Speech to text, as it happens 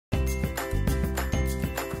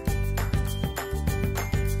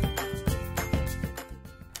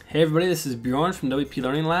Hey everybody, this is Bjorn from WP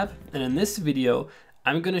Learning Lab, and in this video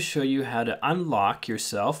I'm going to show you how to unlock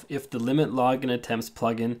yourself if the Limit Login Attempts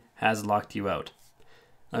plugin has locked you out.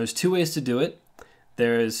 Now there's two ways to do it.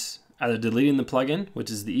 There's either deleting the plugin,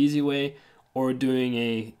 which is the easy way, or doing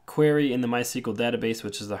a query in the MySQL database,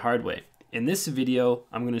 which is the hard way. In this video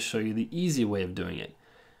I'm going to show you the easy way of doing it,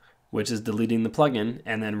 which is deleting the plugin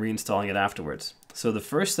and then reinstalling it afterwards. So the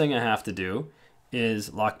first thing I have to do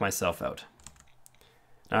is lock myself out.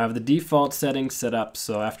 Now I have the default settings set up,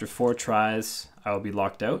 so after 4 tries, I will be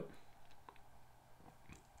locked out.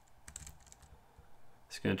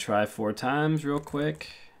 Just going to try 4 times real quick.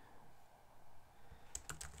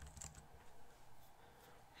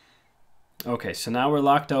 Okay, so now we're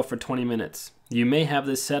locked out for 20 minutes. You may have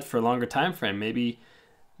this set for a longer time frame.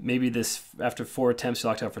 Maybe this, after 4 attempts, you're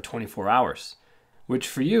locked out for 24 hours. Which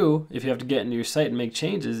for you, if you have to get into your site and make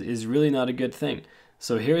changes, is really not a good thing.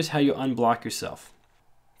 So here's how you unblock yourself.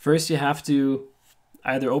 First, you have to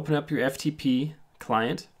either open up your FTP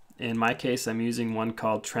client. In my case, I'm using one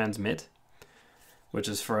called Transmit, which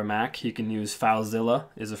is for a Mac. You can use FileZilla,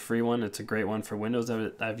 is a free one. It's a great one for Windows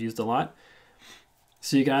that I've used a lot.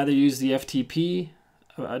 So you can either use the FTP,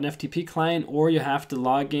 an FTP client, or you have to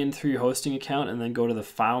log in through your hosting account and then go to the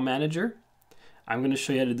File Manager. I'm going to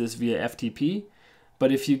show you how to do this via FTP.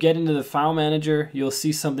 But if you get into the File Manager, you'll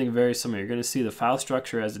see something very similar. You're going to see the file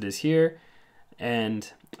structure as it is here.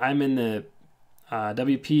 And I'm in the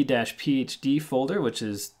WP-PHD folder, which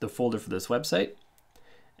is the folder for this website.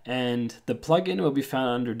 And the plugin will be found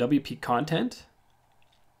under WP Content,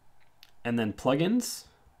 and then Plugins.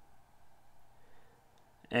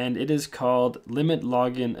 And it is called Limit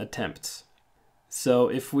Login Attempts. So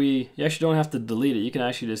if you actually don't have to delete it, you can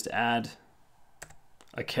actually just add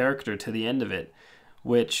a character to the end of it,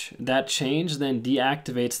 which that change then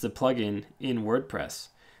deactivates the plugin in WordPress.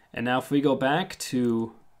 And now if we go back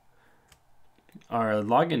to our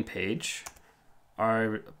login page,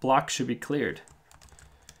 our block should be cleared.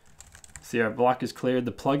 See, our block is cleared.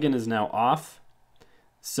 The plugin is now off.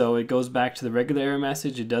 So it goes back to the regular error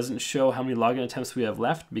message. It doesn't show how many login attempts we have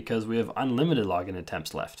left because we have unlimited login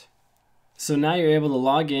attempts left. So now you're able to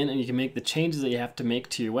log in and you can make the changes that you have to make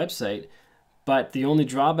to your website. But the only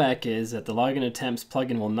drawback is that the login attempts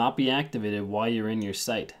plugin will not be activated while you're in your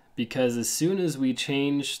site. Because as soon as we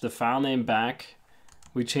change the file name back,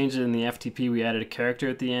 we changed it in the FTP, we added a character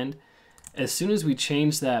at the end. As soon as we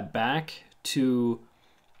change that back to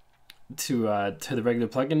the regular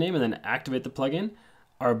plugin name and then activate the plugin,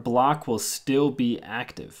 our block will still be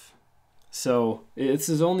active. So this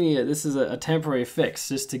is a temporary fix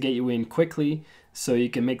just to get you in quickly so you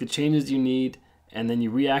can make the changes you need, and then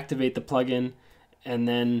you reactivate the plugin, and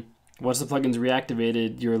then once the plugin's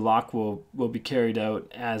reactivated, your lock will be carried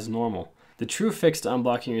out as normal. The true fix to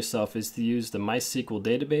unblocking yourself is to use the MySQL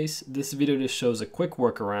database. This video just shows a quick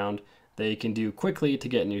workaround that you can do quickly to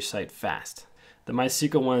get in your site fast. The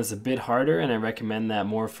MySQL one is a bit harder, and I recommend that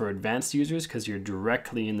more for advanced users because you're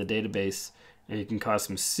directly in the database and you can cause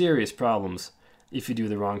some serious problems if you do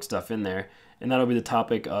the wrong stuff in there. And that'll be the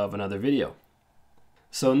topic of another video.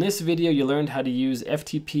 So in this video, you learned how to use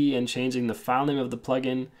FTP and changing the file name of the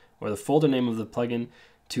plugin or the folder name of the plugin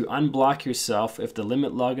to unblock yourself if the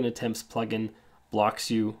Limit Login Attempts plugin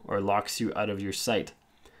blocks you or locks you out of your site.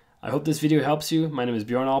 I hope this video helps you. My name is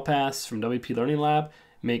Bjorn Allpass from WP Learning Lab.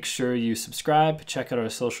 Make sure you subscribe, check out our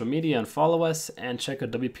social media and follow us, and check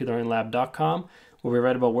out WPLearningLab.com where we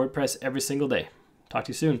write about WordPress every single day. Talk to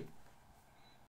you soon.